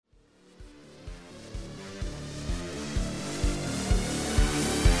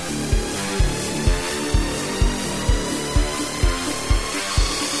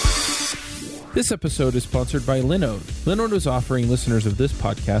This episode is sponsored by Linode. Linode is offering listeners of this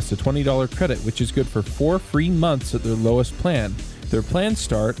podcast a $20 credit, which is good for 4 free months at their lowest plan. Their plans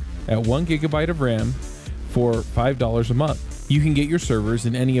start at 1 gigabyte of RAM for $5 a month. You can get your servers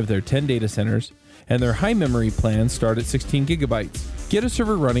in any of their 10 data centers, and their high memory plans start at 16 gigabytes. Get a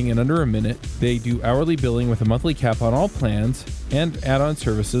server running in under a minute. They do hourly billing with a monthly cap on all plans and add-on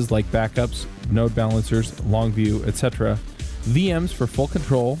services like backups, node balancers, Longview, etc. VMs for full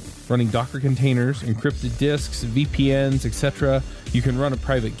control, running Docker containers, encrypted disks, VPNs, etc. You can run a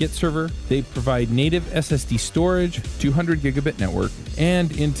private Git server. They provide native SSD storage, 200 gigabit network,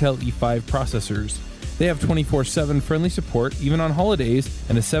 and Intel E5 processors. They have 24/7 friendly support, even on holidays,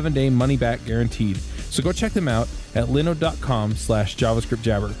 and a 7-day money-back guaranteed. So go check them out at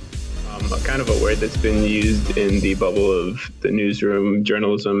linode.com/JavaScriptJabber. Kind of a word that's been used in the bubble of the newsroom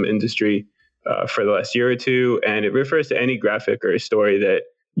journalism industry for the last year or two, and it refers to any graphic or story that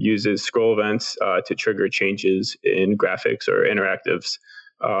uses scroll events to trigger changes in graphics or interactives.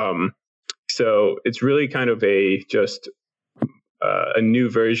 So it's really kind of a new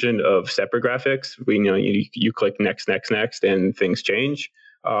version of separate graphics. You click next, and things change.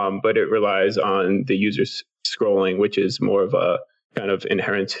 But it relies on the user scrolling, which is more of a kind of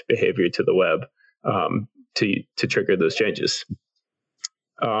inherent behavior to the web to trigger those changes.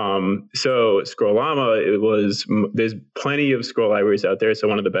 So Scrollama, there's plenty of scroll libraries out there. So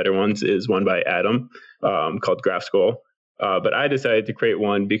one of the better ones is one by Atom called GraphScroll. But I decided to create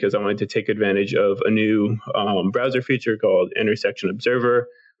one because I wanted to take advantage of a new browser feature called Intersection Observer,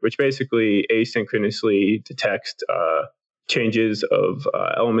 which basically asynchronously detects changes of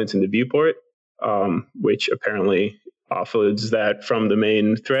elements in the viewport, which apparently offloads that from the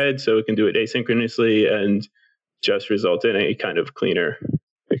main thread, so it can do it asynchronously and just result in a kind of cleaner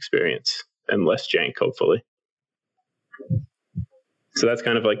experience and less jank, hopefully. So that's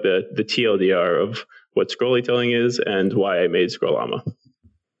kind of like the TLDR of what scrollytelling is and why I made Scrollama.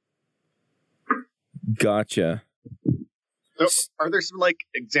 Gotcha. So are there some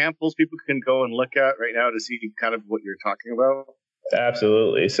examples people can go and look at right now to see kind of what you're talking about?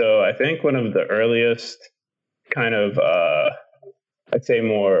 Absolutely. So I think one of the earliest kind of, I'd say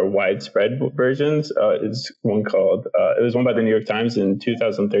more widespread versions is one called, it was one by the New York Times in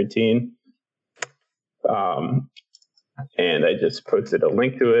 2013. And I just posted a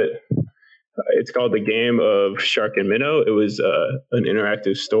link to it. It's called The Game of Shark and Minnow. It was an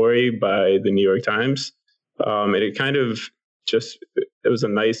interactive story by the New York Times. And it kind of it was a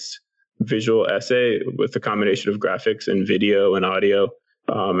nice visual essay with a combination of graphics and video and audio,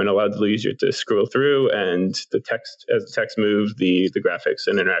 and allowed the user to scroll through, and as the text moved, the graphics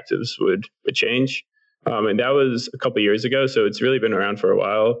and interactives would change. And that was a couple of years ago, so it's really been around for a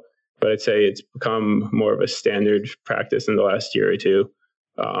while, but I'd say it's become more of a standard practice in the last year or two.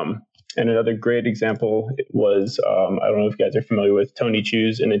 And another great example was, I don't know if you guys are familiar with Tony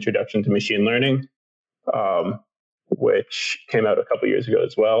Chu's An Introduction to Machine Learning, which came out a couple years ago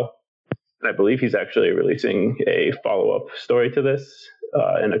as well. And I believe he's actually releasing a follow-up story to this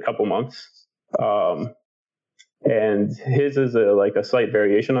in a couple months. And his is a slight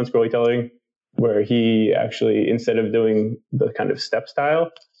variation on scrollytelling, where he actually, instead of doing the kind of step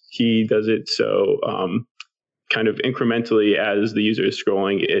style, he does it so kind of incrementally as the user is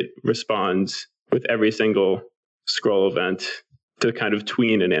scrolling, it responds with every single scroll event to kind of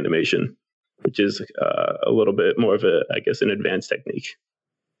tween an animation, which is a little bit more of an advanced technique.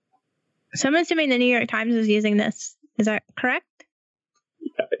 So I'm assuming the New York Times is using this. Is that correct?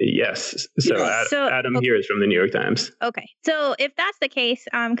 Yes. So, Adam here is from the New York Times. Okay. So if that's the case,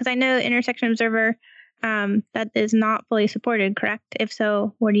 because I know Intersection Observer, that is not fully supported, correct? If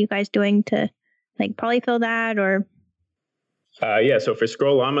so, what are you guys doing to polyfill that or? So for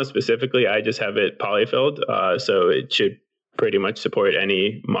Scrollama specifically, I just have it polyfilled. So it should pretty much support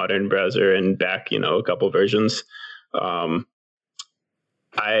any modern browser and back, a couple versions.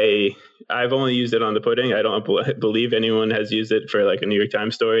 I've only used it on the pudding. I don't believe anyone has used it for a New York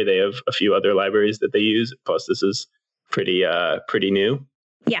Times story. They have a few other libraries that they use. Plus, this is pretty new.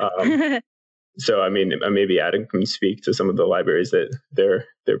 Yeah. So maybe Adam can speak to some of the libraries that they're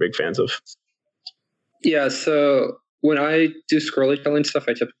big fans of. Yeah. So when I do scrollytelling stuff,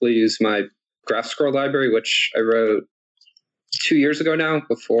 I typically use my GraphScroll library, which I wrote 2 years ago now,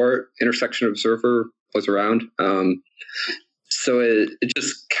 before Intersection Observer was around. So it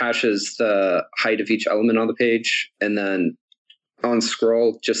just caches the height of each element on the page, and then on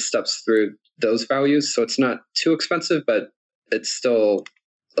scroll just steps through those values. So it's not too expensive, but it's still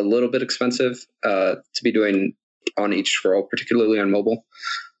a little bit expensive to be doing on each scroll, particularly on mobile.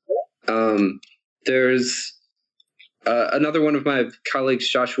 There's Another one of my colleagues,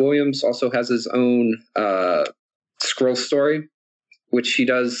 Josh Williams, also has his own scroll story, which he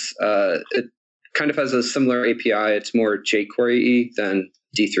does. It kind of has a similar API. It's more jQuery than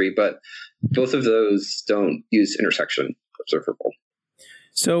D3, but both of those don't use intersection observable.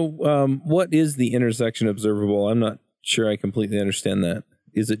 So what is the intersection observable? I'm not sure I completely understand that.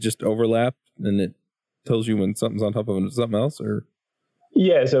 Is it just overlap and it tells you when something's on top of something else, or?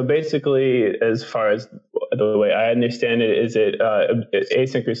 Yeah, so basically, as far as the way I understand it, is it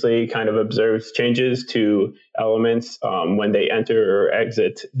asynchronously kind of observes changes to elements when they enter or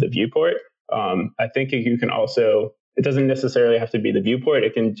exit the viewport. I think you can also, it doesn't necessarily have to be the viewport.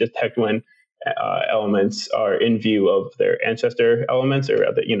 It can just detect when elements are in view of their ancestor elements or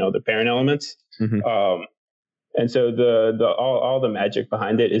the parent elements. Mm-hmm. And so all the magic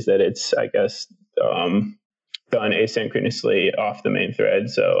behind it is that it's, I guess, done asynchronously off the main thread.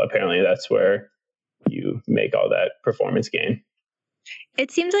 So apparently that's where you make all that performance gain.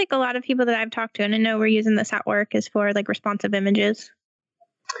 It seems like a lot of people that I've talked to, and I know we're using this at work, is for like responsive images.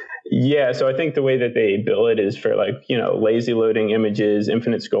 Yeah, so I think the way that they bill it is for lazy loading images,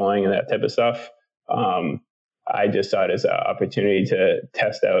 infinite scrolling, and that type of stuff. I just saw it as an opportunity to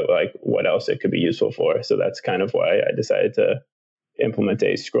test out what else it could be useful for. So that's kind of why I decided to implement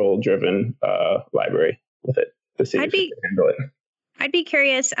a scroll-driven library with it to see if it can handle it. I'd be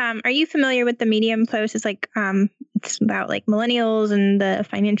curious. Are you familiar with the Medium post? It's it's about millennials and the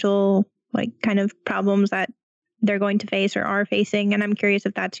financial kind of problems that they're going to face or are facing. And I'm curious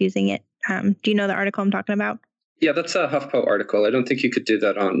if that's using it. Do you know the article I'm talking about? Yeah, that's a HuffPo article. I don't think you could do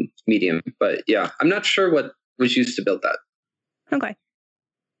that on Medium, but yeah, I'm not sure what was used to build that. Okay.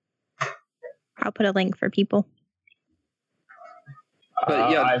 I'll put a link for people.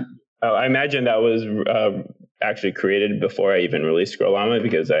 But yeah, I imagine that was actually created before I even released Scrollama,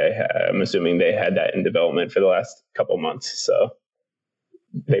 because I'm assuming they had that in development for the last couple months. So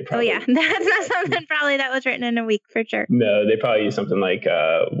they probably. Oh yeah, that's not something probably that was written in a week for sure. No, they probably use something like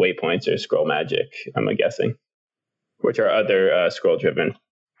Waypoints or Scroll Magic, I'm guessing, which are other scroll-driven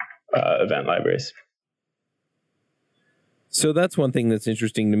event libraries. So that's one thing that's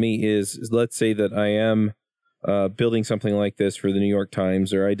interesting to me is let's say that I am building something like this for the New York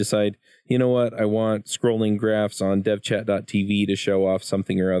Times, or I decide, you know what, I want scrolling graphs on devchat.tv to show off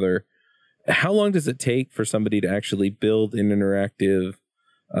something or other. How long does it take for somebody to actually build an interactive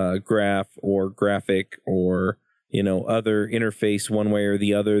graph or graphic or, other interface one way or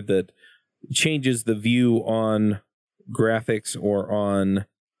the other that changes the view on graphics or on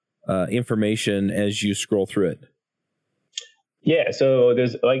information as you scroll through it? Yeah, so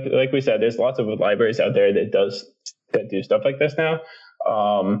there's like we said, there's lots of libraries out there that do stuff like this now.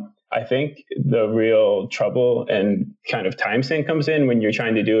 I think the real trouble and kind of time sink comes in when you're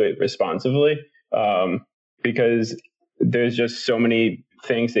trying to do it responsively, because there's just so many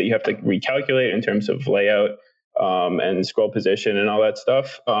things that you have to recalculate in terms of layout and scroll position and all that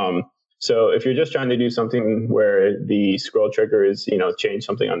stuff. So if you're just trying to do something where the scroll triggers, change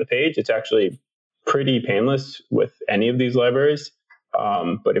something on the page, it's actually pretty painless with any of these libraries.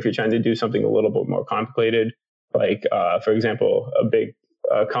 But if you're trying to do something a little bit more complicated, for example, a big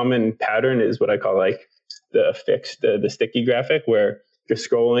common pattern is what I call the sticky graphic, where you're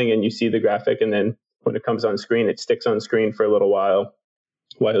scrolling and you see the graphic, and then when it comes on screen, it sticks on screen for a little while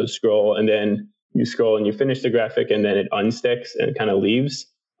you scroll, and then you scroll and you finish the graphic, and then it unsticks and it kind of leaves.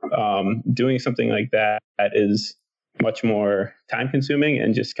 Doing something like that is much more time consuming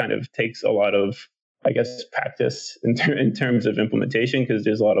and just kind of takes a lot of, I guess, practice in terms of implementation, because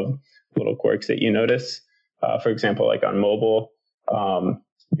there's a lot of little quirks that you notice. For example, on mobile,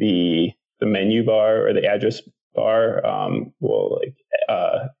 the menu bar or the address bar will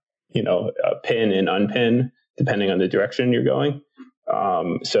pin and unpin depending on the direction you're going.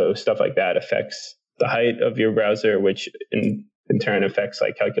 So stuff like that affects the height of your browser, which in turn affects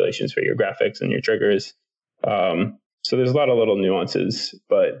calculations for your graphics and your triggers. So there's a lot of little nuances,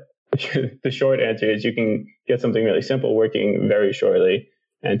 but the short answer is you can get something really simple working very shortly,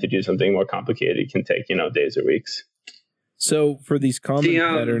 and to do something more complicated can take, days or weeks. So for these common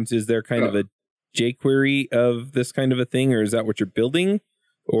patterns, is there kind of a jQuery of this kind of a thing, or is that what you're building?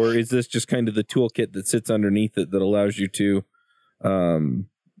 Or is this just kind of the toolkit that sits underneath it that allows you to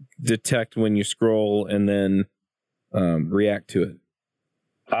detect when you scroll and then react to it?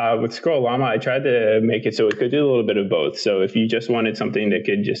 With Scrollama, I tried to make it so it could do a little bit of both. So if you just wanted something that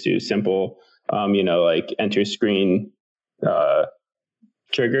could just do simple, enter screen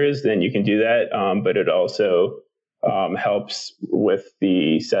triggers, then you can do that. But it also helps with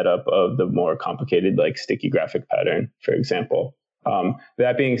the setup of the more complicated, sticky graphic pattern, for example.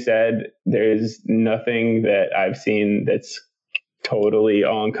 That being said, there's nothing that I've seen that's totally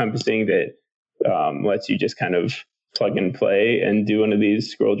all-encompassing that lets you just kind of plug and play and do one of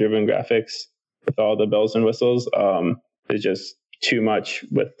these scroll-driven graphics with all the bells and whistles. There's just too much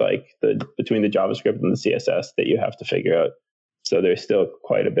with like between the JavaScript and the CSS that you have to figure out. So there's still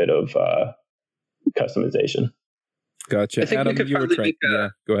quite a bit of customization. Gotcha. I think Adam, you were trying. Yeah,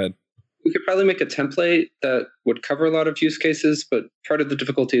 go ahead. We could probably make a template that would cover a lot of use cases, but part of the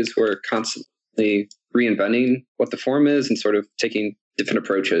difficulty is we're constantly reinventing what the form is and sort of taking different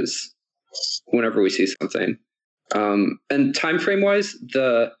approaches whenever we see something. And time frame wise,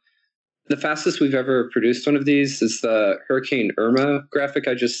 the fastest we've ever produced one of these is the Hurricane Irma graphic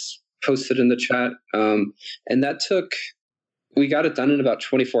I just posted in the chat. And that we got it done in about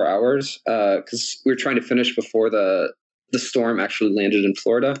 24 hours because we were trying to finish before the storm actually landed in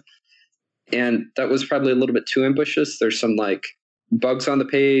Florida. And that was probably a little bit too ambitious. There's some like bugs on the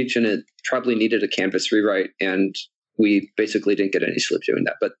page and it probably needed a canvas rewrite. And we basically didn't get any sleep doing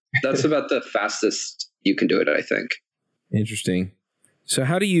that. But that's about the fastest you can do it, I think. Interesting. So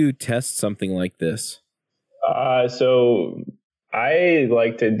how do you test something like this? So I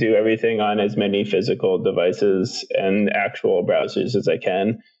like to do everything on as many physical devices and actual browsers as I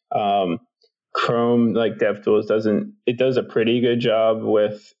can. Chrome, like DevTools, does a pretty good job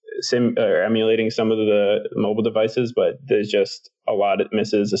with emulating some of the mobile devices, but there's just a lot it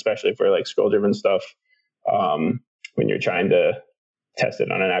misses, especially for like scroll-driven stuff when you're trying to test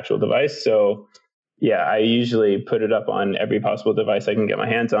it on an actual device. So yeah, I usually put it up on every possible device I can get my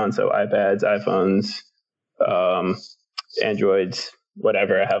hands on. So iPads, iPhones, Androids,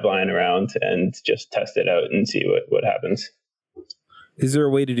 whatever I have lying around, and just test it out and see what happens. Is there a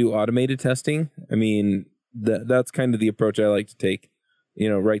way to do automated testing? I mean, that's kind of the approach I like to take.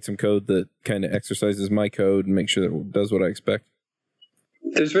 Write some code that kind of exercises my code and make sure that it does what I expect.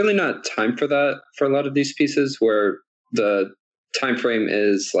 There's really not time for that for a lot of these pieces where the time frame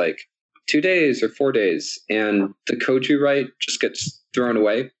is like 2 days or 4 days, and the code you write just gets thrown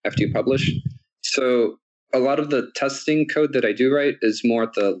away after you publish. So a lot of the testing code that I do write is more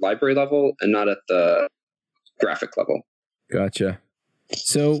at the library level and not at the graphic level. Gotcha.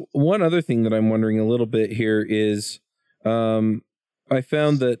 So one other thing that I'm wondering a little bit here is I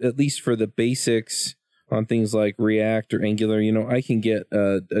found that at least for the basics on things like React or Angular, I can get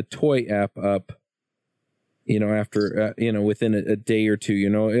a toy app up, after, within a day or two.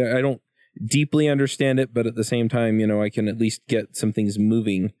 I don't deeply understand it, but at the same time, I can at least get some things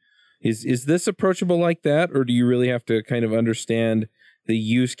moving. Is this approachable like that, or do you really have to kind of understand the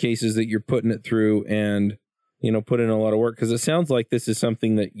use cases that you're putting it through and put in a lot of work? Because it sounds like this is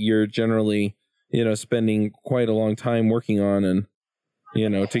something that you're generally spending quite a long time working on, and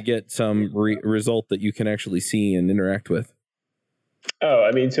to get some result that you can actually see and interact with. Oh,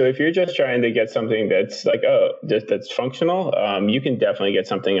 I mean, so if you're just trying to get something that's like, that's functional, you can definitely get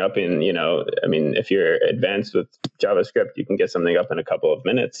something up in, if you're advanced with JavaScript, you can get something up in a couple of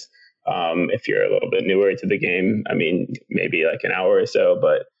minutes. If you're a little bit newer to the game, I mean, maybe like an hour or so,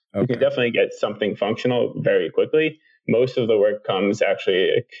 but okay. You can definitely get something functional very quickly. Most of the work comes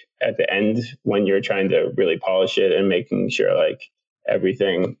actually at the end when you're trying to really polish it and making sure like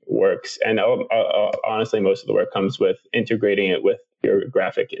everything works. And honestly, most of the work comes with integrating it with your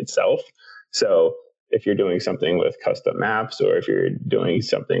graphic itself. So if you're doing something with custom maps, or if you're doing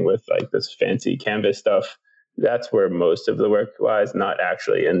something with like this fancy canvas stuff, that's where most of the work lies, not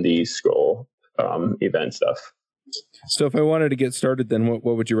actually in the scroll event stuff. So if I wanted to get started, then what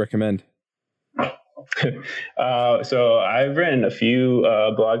would you recommend? So I've written a few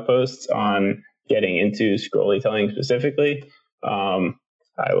blog posts on getting into scrollytelling specifically.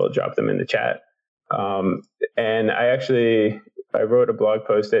 I will drop them in the chat. And I wrote a blog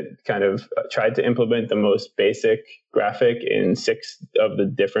post that kind of tried to implement the most basic graphic in 6 of the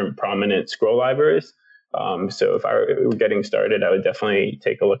different prominent scroll libraries. So if I were getting started, I would definitely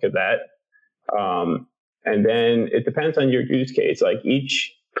take a look at that. And then it depends on your use case. Like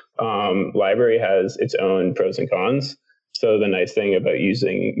each library has its own pros and cons. So the nice thing about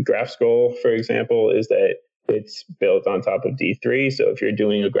using GraphScroll, for example, is that it's built on top of D3. So if you're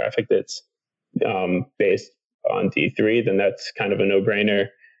doing a graphic that's based on D3, then that's kind of a no-brainer.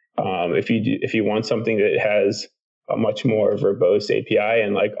 If you want something that has a much more verbose API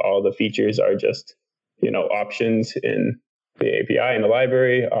and like all the features are just options in the API in the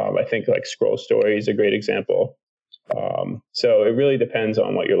library, I think like Scroll Story is a great example. So it really depends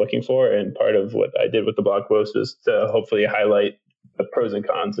on what you're looking for. And part of what I did with the blog post was to hopefully highlight the pros and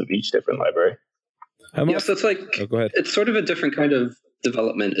cons of each different library. So it's like, go ahead. It's sort of a different kind of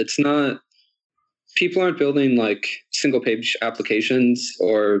development. It's not people aren't building like single page applications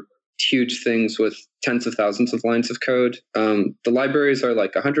or huge things with tens of thousands of lines of code. The libraries are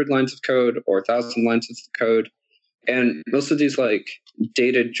like 100 lines of code or 1,000 lines of code. And most of these like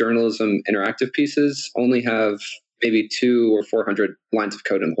data journalism interactive pieces only have maybe 200 or 400 lines of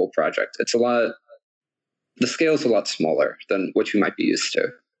code in the whole project. It's a lot. The scale is a lot smaller than what you might be used to.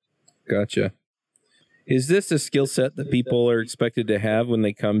 Gotcha. Is this a skill set that people are expected to have when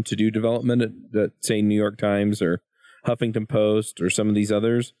they come to do development at say, New York Times or Huffington Post or some of these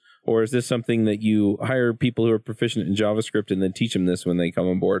others? Or is this something that you hire people who are proficient in JavaScript and then teach them this when they come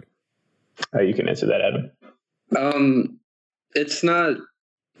on board? You can answer that, Adam. It's not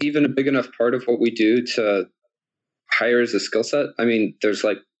even a big enough part of what we do to hire as a skill set. I mean, there's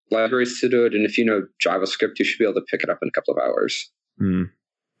like libraries to do it. And if you know JavaScript, you should be able to pick it up in a couple of hours.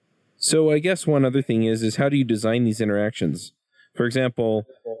 So I guess one other thing is how do you design these interactions? For example,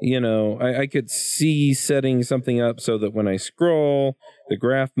 I could see setting something up so that when I scroll, the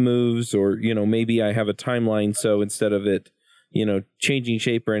graph moves, or, maybe I have a timeline. So instead of it, changing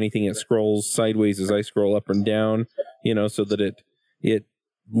shape or anything, it scrolls sideways as I scroll up and down, so that it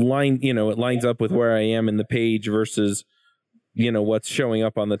lines up with where I am in the page versus, what's showing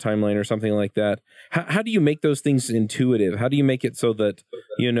up on the timeline or something like that. How do you make those things intuitive? How do you make it so that,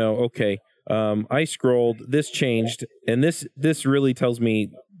 okay, I scrolled, this changed, and this really tells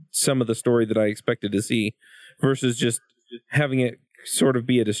me some of the story that I expected to see, versus just having it sort of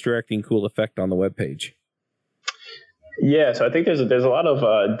be a distracting, cool effect on the web page? Yeah, so I think there's a lot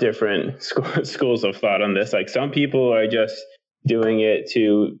of different schools of thought on this. Like some people are just doing it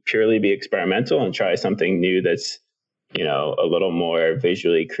to purely be experimental and try something new that's, a little more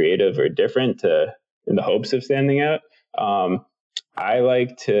visually creative or different in the hopes of standing out. I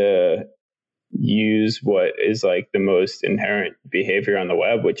like to use what is like the most inherent behavior on the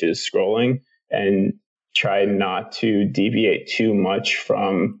web, which is scrolling, and try not to deviate too much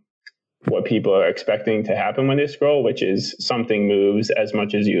from what people are expecting to happen when they scroll, which is something moves as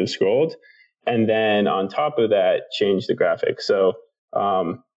much as you have scrolled. And then on top of that, change the graphics. So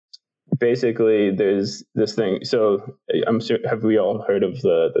basically there's this thing. So have we all heard of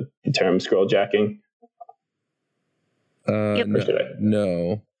the term scroll jacking?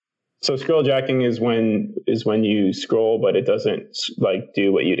 No. So scroll jacking is when you scroll, but it doesn't like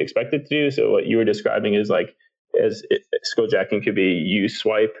do what you'd expect it to do. So what you were describing is like, scroll jacking could be you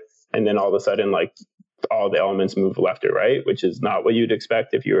swipe and then all of a sudden like all the elements move left or right, which is not what you'd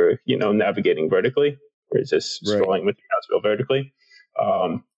expect if you were, navigating vertically, or it's just scrolling with your mouse wheel vertically.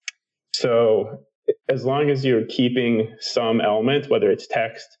 So as long as you're keeping some element, whether it's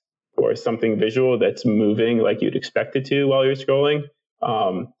text or something visual that's moving like you'd expect it to while you're scrolling,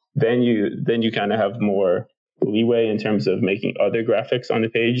 then you kind of have more leeway in terms of making other graphics on the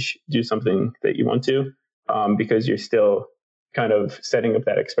page do something that you want to, because you're still kind of setting up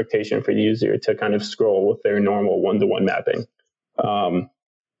that expectation for the user to kind of scroll with their normal one-to-one mapping.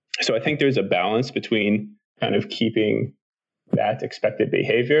 So I think there's a balance between kind of keeping that expected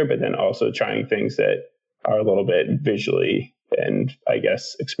behavior, but then also trying things that are a little bit visually and I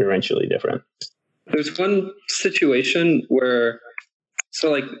guess experientially different. There's one situation where, so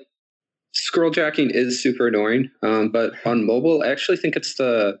like scroll jacking is super annoying, but on mobile, I actually think it's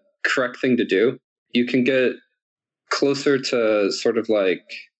the correct thing to do. You can get closer to sort of like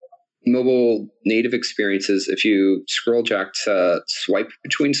mobile native experiences if you scroll jack to swipe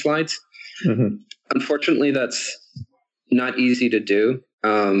between slides. Mm-hmm. Unfortunately, that's not easy to do.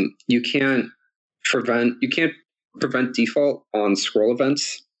 You can't prevent default on scroll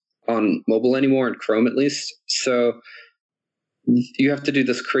events on mobile anymore, in Chrome at least. So you have to do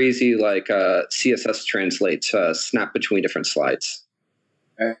this crazy like CSS translate to snap between different slides.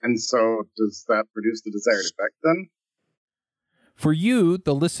 And so does that produce the desired effect then? For you,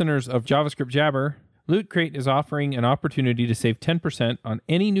 the listeners of JavaScript Jabber, Loot Crate is offering an opportunity to save 10% on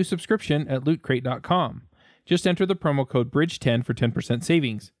any new subscription at lootcrate.com. Just enter the promo code BRIDGE10 for 10%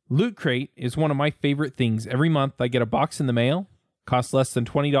 savings. Loot Crate is one of my favorite things. Every month I get a box in the mail, costs less than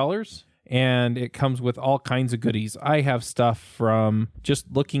 $20, and it comes with all kinds of goodies. I have stuff from,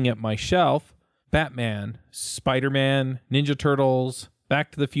 just looking at my shelf, Batman, Spider-Man, Ninja Turtles,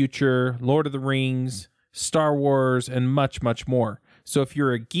 Back to the Future, Lord of the Rings, Star Wars, and much, much more. So if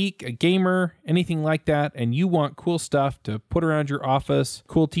you're a geek, a gamer, anything like that, and you want cool stuff to put around your office,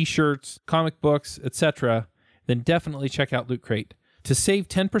 cool t-shirts, comic books, etc., then definitely check out Loot Crate. To save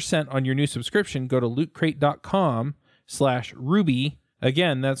 10% on your new subscription, go to lootcrate.com/Ruby.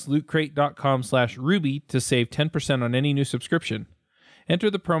 Again, that's lootcrate.com/Ruby to save 10% on any new subscription.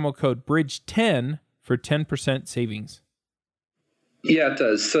 Enter the promo code BRIDGE10 for 10% savings. Yeah, it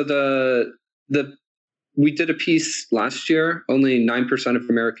does. So the we did a piece last year. Only 9% of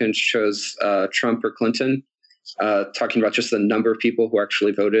Americans chose Trump or Clinton, talking about just the number of people who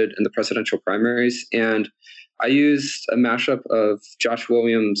actually voted in the presidential primaries. And I used a mashup of Josh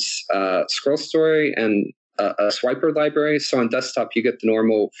Williams' scroll story and a swiper library. So on desktop, you get the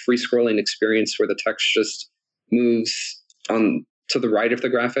normal free scrolling experience where the text just moves on to the right of the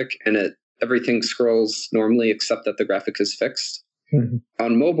graphic, and everything scrolls normally except that the graphic is fixed. Mm-hmm.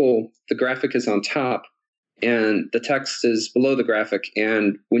 On mobile, the graphic is on top and the text is below the graphic.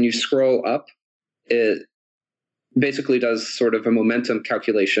 And when you scroll up, it basically does sort of a momentum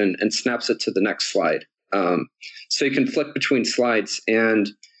calculation and snaps it to the next slide. So you can flick between slides. And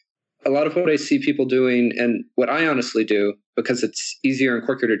a lot of what I see people doing, and what I honestly do, because it's easier and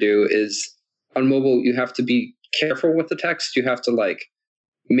quicker to do, is on mobile, you have to be careful with the text. You have to like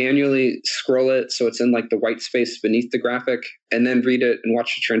manually scroll it so it's in like the white space beneath the graphic, and then read it and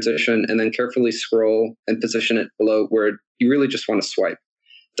watch the transition, and then carefully scroll and position it below where you really just want to swipe.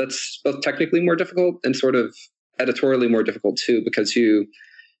 That's both technically more difficult and sort of editorially more difficult too, because you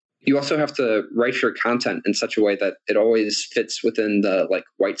also have to write your content in such a way that it always fits within the like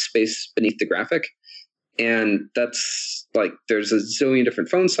white space beneath the graphic. And that's like, there's a zillion different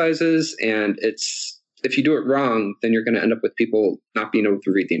font sizes, and if you do it wrong, then you're going to end up with people not being able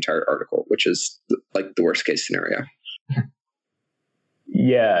to read the entire article, which is like the worst case scenario.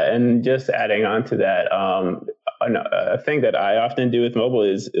 Yeah, and just adding on to that, a thing that I often do with mobile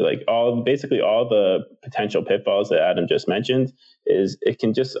is like basically all the potential pitfalls that Adam just mentioned is it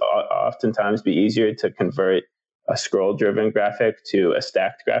can just oftentimes be easier to convert a scroll-driven graphic to a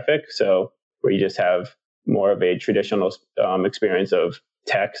stacked graphic. So where you just have more of a traditional experience of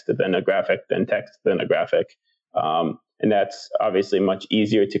text, then a graphic, then text, then a graphic. And that's obviously much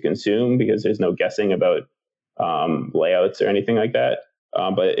easier to consume because there's no guessing about layouts or anything like that.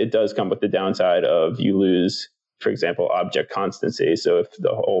 But it does come with the downside of you lose, for example, object constancy. So if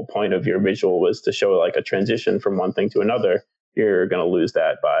the whole point of your visual was to show like a transition from one thing to another, you're going to lose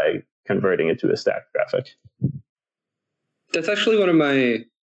that by converting it to a stacked graphic. That's actually one of my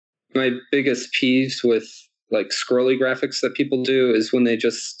biggest peeves with like scrolly graphics that people do, is when they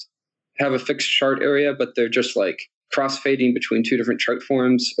just have a fixed chart area, but they're just like crossfading between two different chart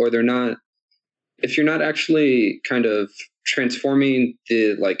forms, or if you're not actually kind of transforming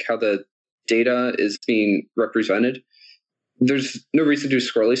like how the data is being represented, there's no reason to do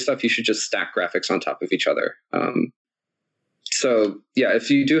scrolly stuff. You should just stack graphics on top of each other. So yeah, if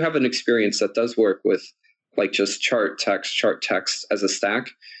you do have an experience that does work with like just chart text as a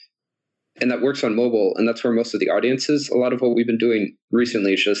stack, and that works on mobile, and that's where most of the audience is, a lot of what we've been doing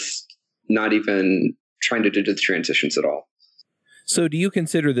recently is just not even trying to do the transitions at all. So do you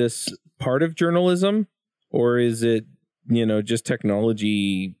consider this part of journalism, or is it, just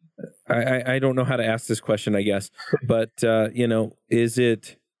technology? I don't know how to ask this question, I guess, but, is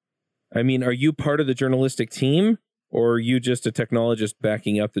it, are you part of the journalistic team, or are you just a technologist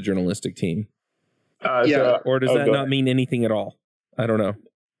backing up the journalistic team? Or does that not mean anything at all? I don't know.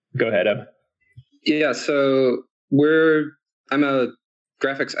 Go ahead, Eb. Yeah, so I'm a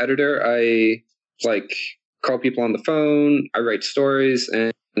graphics editor. I call people on the phone. I write stories,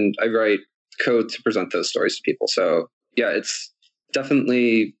 and I write code to present those stories to people. So yeah, it's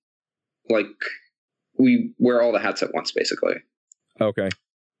definitely like we wear all the hats at once, basically. Okay.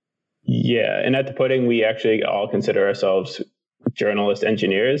 Yeah, and at the Pudding, we actually all consider ourselves journalist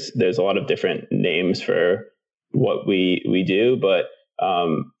engineers. There's a lot of different names for what we do, but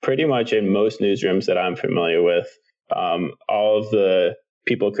pretty much in most newsrooms that I'm familiar with, all of the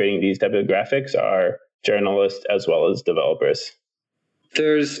people creating these type of graphics are journalists as well as developers.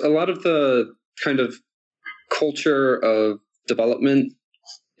 There's a lot of the kind of culture of development.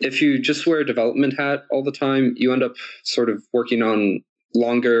 If you just wear a development hat all the time, you end up sort of working on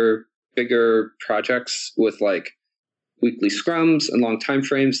longer, bigger projects with like weekly scrums and long time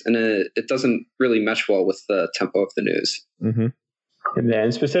frames, and it doesn't really mesh well with the tempo of the news. Mm-hmm. And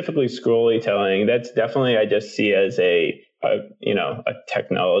then specifically scrolly telling, that's definitely, I just see as a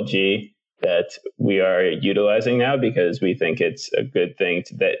technology that we are utilizing now because we think it's a good thing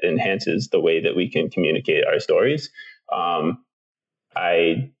that enhances the way that we can communicate our stories.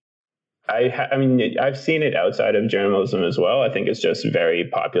 I've seen it outside of journalism as well. I think it's just very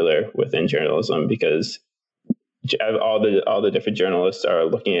popular within journalism because all the different journalists are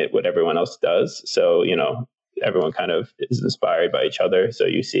looking at what everyone else does. So, everyone kind of is inspired by each other. So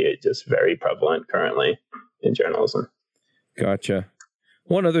you see it just very prevalent currently in journalism. Gotcha.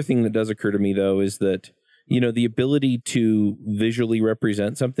 One other thing that does occur to me, though, is that, the ability to visually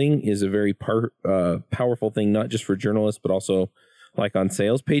represent something is a very powerful thing, not just for journalists, but also like on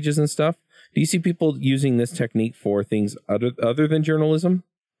sales pages and stuff. Do you see people using this technique for things other than journalism?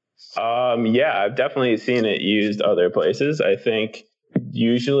 Yeah, I've definitely seen it used other places. I think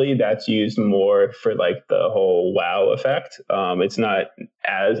usually that's used more for like the whole wow effect. It's not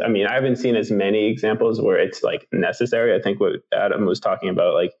as, I mean, I haven't seen as many examples where it's like necessary. I think what Adam was talking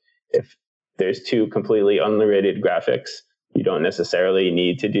about, like if there's two completely unrelated graphics, you don't necessarily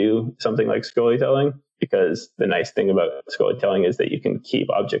need to do something like storytelling, because the nice thing about storytelling is that you can keep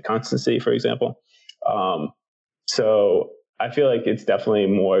object constancy, for example. So I feel like it's definitely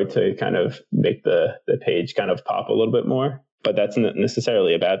more to kind of make the page kind of pop a little bit more, but that's not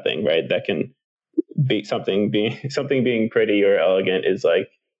necessarily a bad thing, right? That can be something being pretty or elegant is like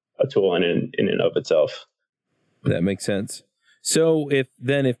a tool in and of itself. That makes sense. So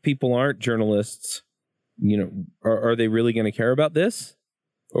if people aren't journalists, you know, are they really going to care about this?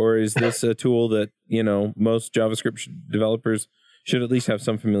 Or is this a tool that, you know, most JavaScript developers should at least have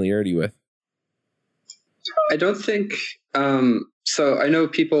some familiarity with? I don't think so. I know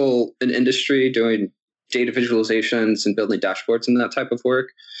people in industry doing data visualizations and building dashboards and that type of work.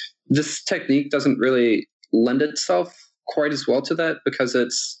 This technique doesn't really lend itself quite as well to that, because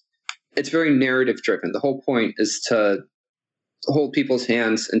it's very narrative driven. The whole point is to hold people's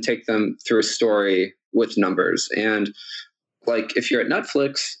hands and take them through a story with numbers. And like if you're at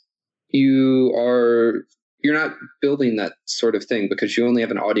Netflix, you're not building that sort of thing because you only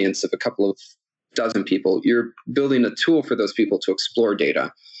have an audience of a couple of dozen people. You're building a tool for those people to explore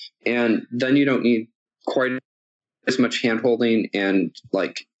data. And then you don't need quite as much hand-holding and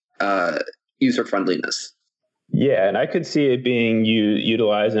like user friendliness. Yeah, and I could see it being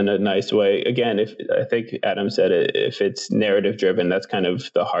utilized in a nice way. Again, if I think Adam said it, if it's narrative driven, that's kind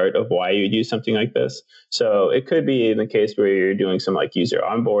of the heart of why you'd use something like this. So it could be in the case where you're doing some like user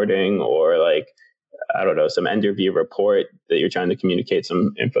onboarding or like, I don't know, some end review report that you're trying to communicate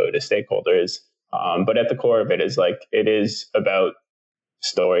some info to stakeholders. But at the core of it is like, it is about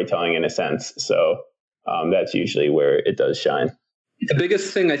storytelling in a sense. So that's usually where it does shine. The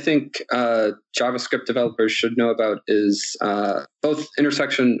biggest thing I think JavaScript developers should know about is both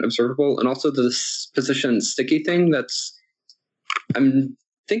intersection observable and also this position sticky thing. I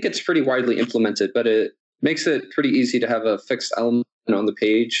think it's pretty widely implemented, but it makes it pretty easy to have a fixed element on the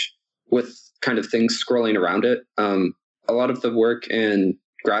page with kind of things scrolling around it. A lot of the work in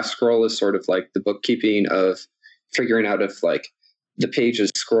GraphScroll is sort of like the bookkeeping of figuring out if like the page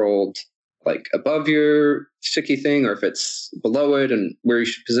is scrolled like above your sticky thing or if it's below it and where you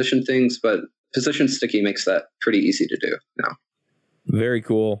should position things. But position sticky makes that pretty easy to do now. Very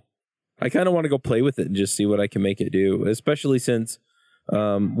cool. I kind of want to go play with it and just see what I can make it do, especially since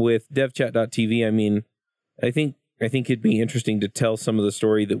with devchat.tv, I mean, I think it'd be interesting to tell some of the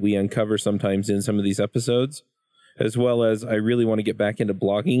story that we uncover sometimes in some of these episodes, as well as I really want to get back into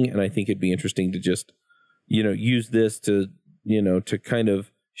blogging. And I think it'd be interesting to just, you know, use this to, you know, to kind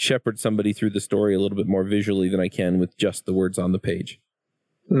of shepherd somebody through the story a little bit more visually than I can with just the words on the page.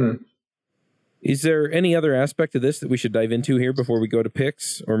 Is there any other aspect of this that we should dive into here before we go to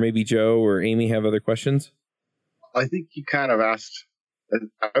picks? Or maybe Joe or Amy have other questions? I think you kind of asked.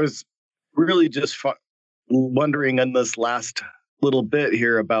 I was really just wondering in this last little bit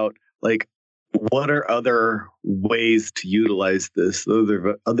here about like, what are other ways to utilize this?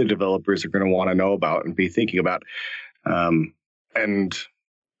 Other developers are going to want to know about and be thinking about. And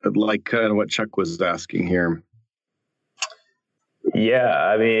like kind of what Chuck was asking here. Yeah,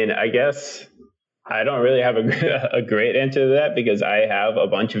 I mean, I guess I don't really have a great answer to that because I have a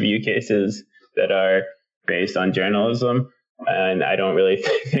bunch of use cases that are based on journalism, and I don't really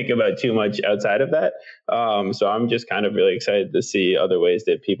think about too much outside of that. So I'm just kind of really excited to see other ways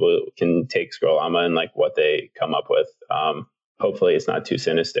that people can take Scrollama and like what they come up with. Hopefully it's not too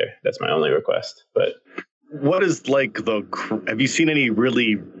sinister. That's my only request. But what is like have you seen any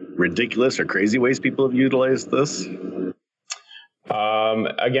really ridiculous or crazy ways people have utilized this?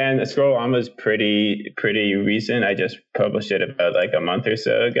 Again, Scrollama is pretty recent. I just published it about like a month or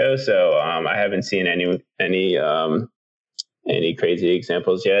so ago. So I haven't seen any crazy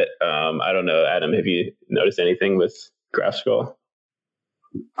examples yet. I don't know, Adam, have you noticed anything with GraphScroll?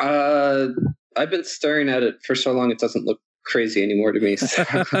 I've been staring at it for so long it doesn't look crazy anymore to me.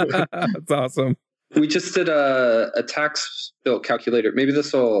 That's awesome. We just did a tax bill calculator. Maybe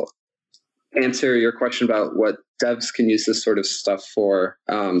this will answer your question about what devs can use this sort of stuff for.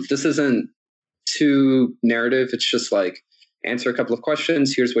 This isn't too narrative. It's just like answer a couple of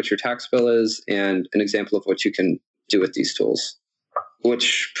questions. Here's what your tax bill is and an example of what you can do with these tools,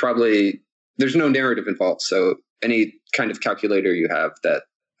 which probably there's no narrative involved. So any kind of calculator you have that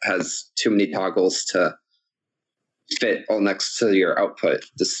has too many toggles to fit all next to your output,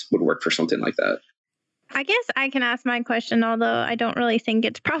 this would work for something like that. I guess I can ask my question, although I don't really think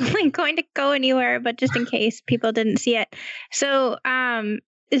it's probably going to go anywhere, but just in case people didn't see it. So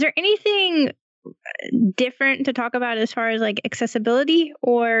is there anything different to talk about as far as like accessibility,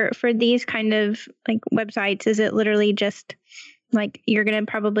 or for these kind of like websites, is it literally just like you're going to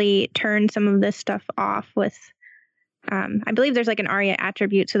probably turn some of this stuff off with, I believe there's like an ARIA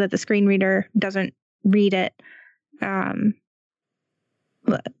attribute so that the screen reader doesn't read it.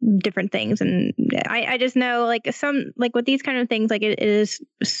 Different things. And I just know like some, like with these kind of things, like it is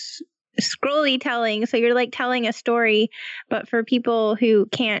scrolly telling. So you're like telling a story, but for people who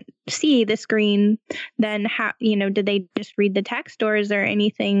can't see the screen, then how, did they just read the text, or is there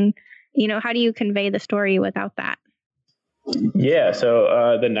anything, how do you convey the story without that? Yeah.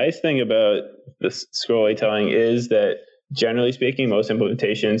 So the nice thing about this scrolly telling is that generally speaking, most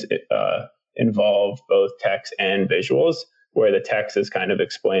implementations involve both text and visuals, where the text is kind of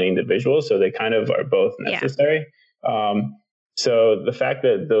explaining the visuals. So they kind of are both necessary. Yeah. So the fact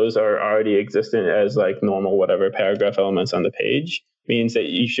that those are already existent as like normal, whatever paragraph elements on the page means that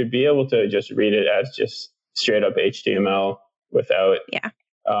you should be able to just read it as just straight up HTML without,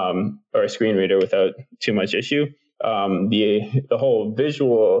 or a screen reader without too much issue. The whole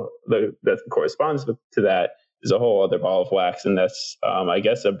visual that corresponds to that is a whole other ball of wax. And that's, I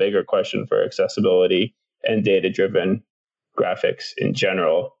guess, a bigger question for accessibility and data-driven graphics in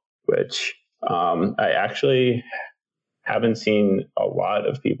general, which I actually haven't seen a lot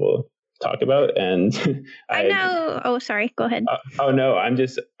of people talk about. And I know. Oh, sorry. Go ahead. No,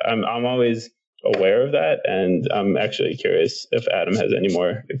 I'm always aware of that. And I'm actually curious if Adam has any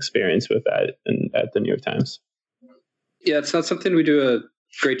more experience with that at the New York Times. Yeah, it's not something we do a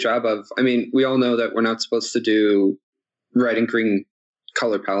great job of. I mean, we all know that we're not supposed to do red and green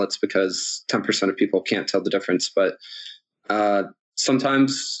color palettes because 10% of people can't tell the difference. But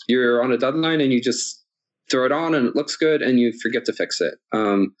sometimes you're on a deadline and you just throw it on and it looks good and you forget to fix it.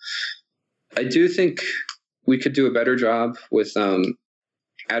 I do think we could do a better job with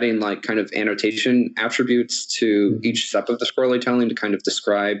adding like kind of annotation attributes to each step of the scrolly telling to kind of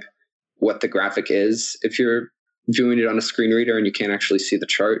describe what the graphic is if you're viewing it on a screen reader and you can't actually see the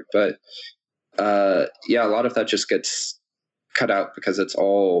chart. But a lot of that just gets cut out because it's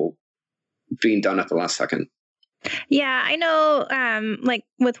all being done at the last second. Yeah, I know, like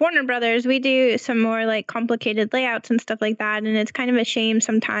with Warner Brothers, we do some more like complicated layouts and stuff like that. And it's kind of a shame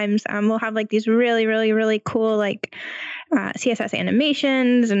sometimes. We'll have like these really, really, really cool like CSS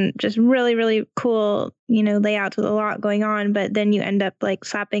animations and just really, really cool, layouts with a lot going on. But then you end up like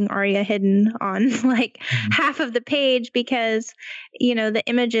slapping ARIA hidden on like half of the page because, the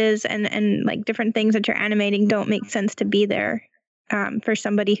images and like different things that you're animating don't make sense to be there for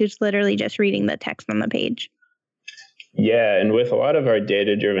somebody who's literally just reading the text on the page. Yeah, and with a lot of our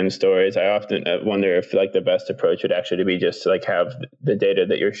data-driven stories, I often wonder if like the best approach would actually be just to like have the data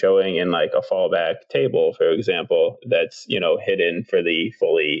that you're showing in like a fallback table, for example, that's hidden for the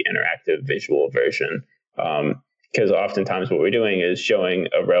fully interactive visual version. Because oftentimes what we're doing is showing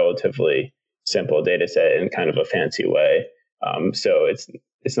a relatively simple data set in kind of a fancy way. So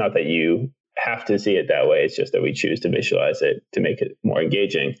it's not that you have to see it that way. It's just that we choose to visualize it to make it more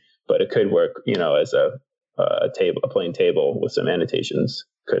engaging. But it could work, as a plain table with some annotations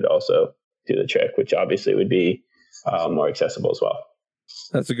could also do the trick, which obviously would be more accessible as well.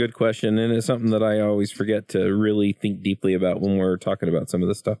 That's a good question, and it's something that I always forget to really think deeply about when we're talking about some of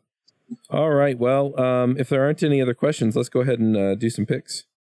this stuff. All right, well, if there aren't any other questions, let's go ahead and do some picks.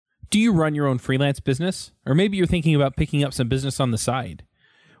 Do you run your own freelance business? Or maybe you're thinking about picking up some business on the side?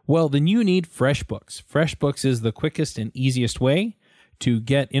 Well, then you need FreshBooks. FreshBooks is the quickest and easiest way to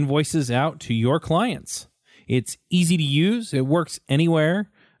get invoices out to your clients. It's easy to use. It works anywhere,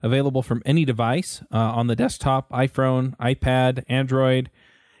 available from any device on the desktop, iPhone, iPad, Android,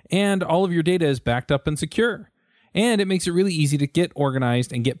 and all of your data is backed up and secure. And it makes it really easy to get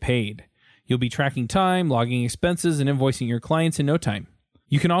organized and get paid. You'll be tracking time, logging expenses, and invoicing your clients in no time.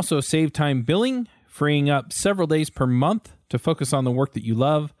 You can also save time billing, freeing up several days per month to focus on the work that you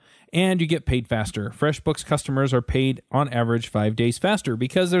love, and you get paid faster. FreshBooks customers are paid on average 5 days faster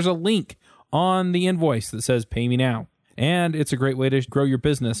because there's a link on the invoice that says pay me now. And it's a great way to grow your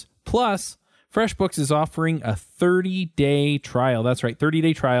business. Plus, FreshBooks is offering a 30-day trial. That's right,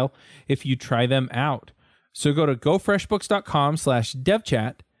 30-day trial if you try them out. So go to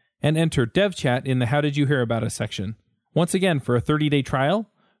gofreshbooks.com/devchat and enter devchat in the How Did You Hear About Us section. Once again, for a 30-day trial,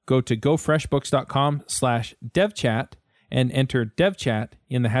 go to gofreshbooks.com/devchat and enter devchat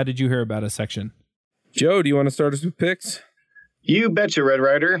in the How Did You Hear About Us section. Joe, do you want to start us with picks? You betcha, Red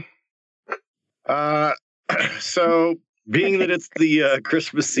Rider. So, being that it's the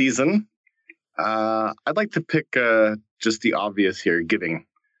Christmas season, I'd like to pick just the obvious here, giving.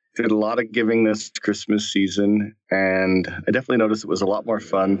 Did a lot of giving this Christmas season, and I definitely noticed it was a lot more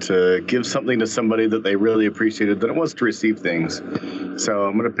fun to give something to somebody that they really appreciated than it was to receive things. So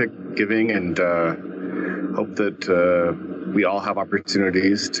I'm going to pick giving and hope that we all have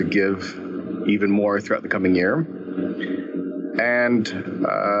opportunities to give even more throughout the coming year. And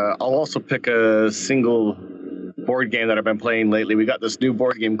I'll also pick a single board game that I've been playing lately. We got this new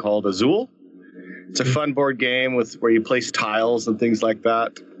board game called Azul. It's a fun board game where you place tiles and things like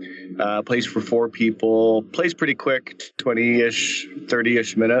that. Plays for 4 people. Plays pretty quick, 20-ish,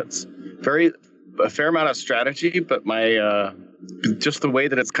 30-ish minutes. A fair amount of strategy, but just the way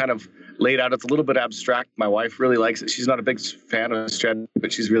that it's kind of laid out, it's a little bit abstract. My wife really likes it. She's not a big fan of strategy,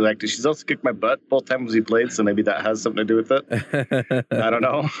 but she's really liked it. She's also kicked my butt both times we played, so maybe that has something to do with it. I don't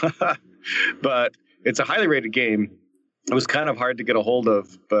know. But it's a highly rated game. It was kind of hard to get a hold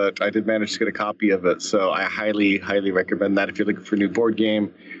of, but I did manage to get a copy of it. So I highly, highly recommend that if you're looking for a new board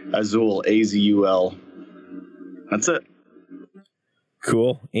game. Azul, Azul. That's it.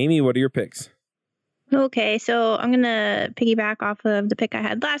 Cool. Amy, what are your picks? Okay, so I'm going to piggyback off of the pick I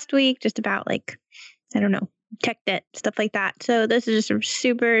had last week, just about tech debt, stuff like that. So this is just a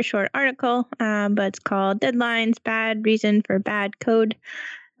super short article, but it's called Deadlines, Bad Reason for Bad Code.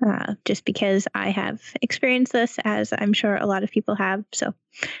 Just because I have experienced this, as I'm sure a lot of people have. So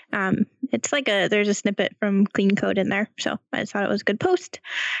it's there's a snippet from Clean Code in there. So I just thought it was a good post.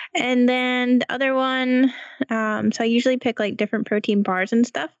 And then the other one, so I usually pick different protein bars and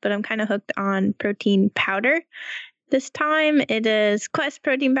stuff, but I'm kind of hooked on protein powder. This time it is Quest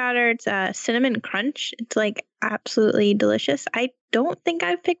protein powder. It's cinnamon crunch. It's absolutely delicious. I don't think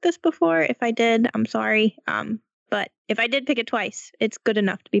I've picked this before. If I did, I'm sorry. But if I did pick it twice, it's good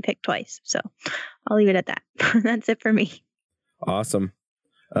enough to be picked twice. So I'll leave it at that. That's it for me. Awesome.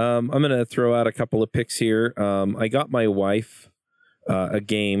 I'm going to throw out a couple of picks here. I got my wife a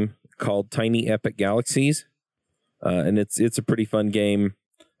game called Tiny Epic Galaxies. And it's a pretty fun game.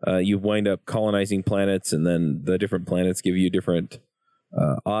 You wind up colonizing planets, and then the different planets give you different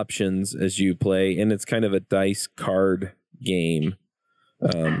options as you play. And it's kind of a dice card game.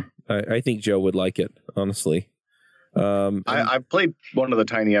 I think Joe would like it, honestly. I played one of the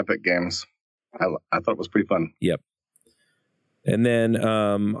Tiny Epic games. I thought it was pretty fun. Yep. And then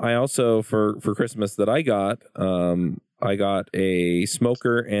I also for Christmas that I got a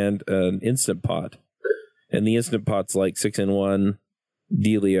smoker and an Instant Pot, and the Instant Pot's 6-in-1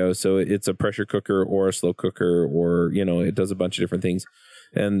 dealio, so it's a pressure cooker or a slow cooker, or it does a bunch of different things.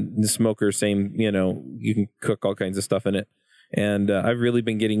 And the smoker, same, you can cook all kinds of stuff in it. And I've really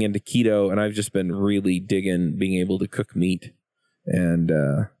been getting into keto, and I've just been really digging being able to cook meat. And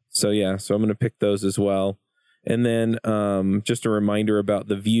so I'm going to pick those as well. And then just a reminder about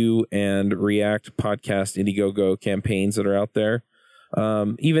the Vue and React podcast Indiegogo campaigns that are out there.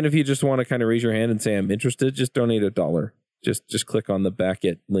 Even if you just want to kind of raise your hand and say, I'm interested, just donate $1. Just click on the Back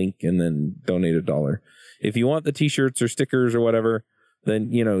It link and then donate $1. If you want the t-shirts or stickers or whatever,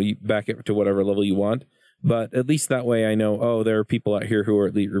 then, you back it to whatever level you want. But at least that way I know, there are people out here who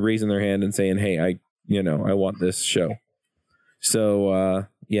are raising their hand and saying, hey, I want this show. So,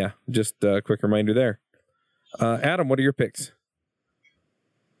 just a quick reminder there. Adam, what are your picks?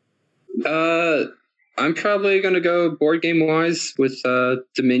 I'm probably going to go board game wise with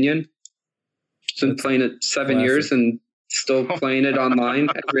Dominion. Been playing it 7 years and still playing it online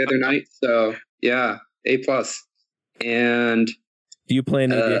every other night. So, yeah, A+. And do you play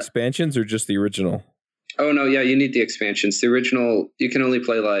any of the expansions or just the original? Oh, no, yeah, you need the expansions. The original, you can only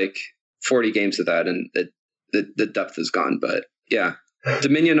play 40 games of that, and the depth is gone. But yeah,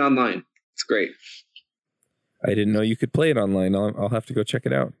 Dominion Online, it's great. I didn't know you could play it online. I'll have to go check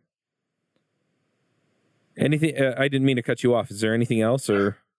it out. Anything? I didn't mean to cut you off. Is there anything else,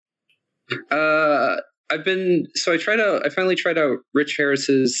 or? I finally tried out Rich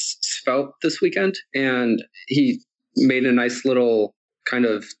Harris's Svelte this weekend, and he made a nice little kind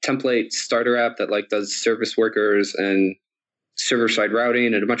of template starter app that does service workers and server-side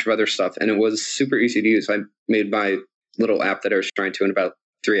routing and a bunch of other stuff. And it was super easy to use. I made my little app that I was trying to in about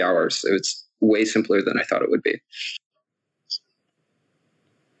 3 hours. It's way simpler than I thought it would be.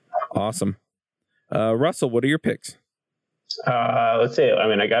 Awesome. Russell, what are your picks? Let's see.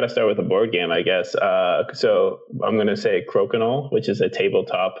 I got to start with a board game, I guess. So I'm going to say Crokinole, which is a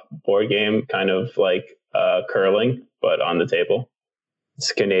tabletop board game, kind of like curling, but on the table. It's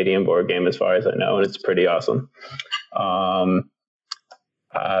a Canadian board game as far as I know, and it's pretty awesome.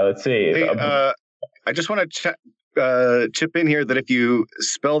 Let's see. Hey, I just want to chip in here that if you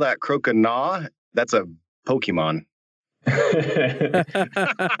spell that Crokinole, that's a Pokemon.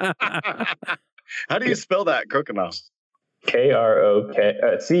 How do you spell that, Crokinole?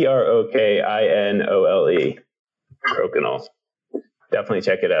 Crokinole. Crokinole. Definitely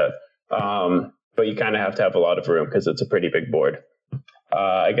check it out. But you kind of have to have a lot of room because it's a pretty big board.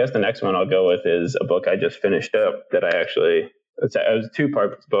 I guess the next one I'll go with is a book I just finished up that it was a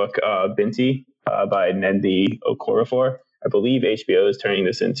 2-part book, Binti by Nnedi Okorafor. I believe HBO is turning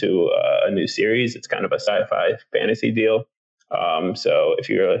this into a new series. It's kind of a sci-fi fantasy deal. So if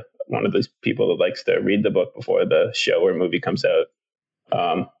you're one of those people that likes to read the book before the show or movie comes out,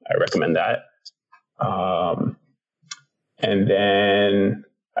 I recommend that. And then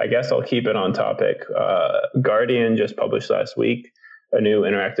I guess I'll keep it on topic. Guardian just published last week a new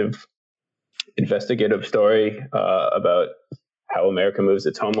interactive investigative story about how America moves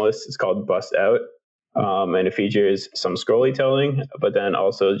its homeless. It's called Bust Out. And it features some scrollytelling, but then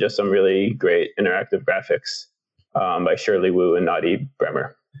also just some really great interactive graphics by Shirley Wu and Nadi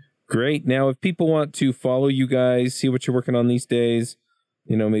Bremer. Great. Now, if people want to follow you guys, see what you're working on these days,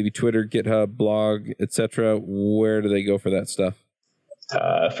 maybe Twitter, GitHub, blog, etc., where do they go for that stuff?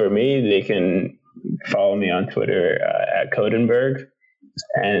 For me, they can follow me on Twitter at Codenberg.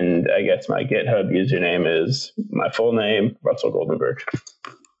 And I guess my GitHub username is my full name, Russell Goldenberg.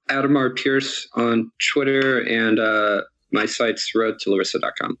 Adam R. Pierce on Twitter, and my site's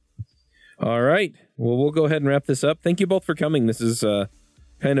roadtolarissa.com. All right. Well, we'll go ahead and wrap this up. Thank you both for coming. This is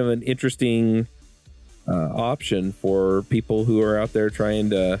kind of an interesting option for people who are out there trying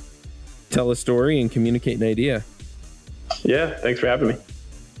to tell a story and communicate an idea. Yeah, thanks for having me.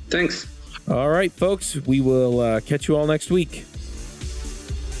 Thanks. All right, folks. We will catch you all next week.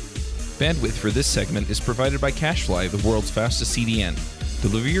 Bandwidth for this segment is provided by CacheFly, the world's fastest CDN.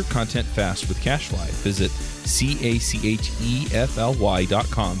 Deliver your content fast with CacheFly. Visit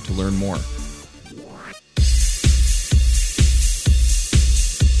CacheFly.com to learn more.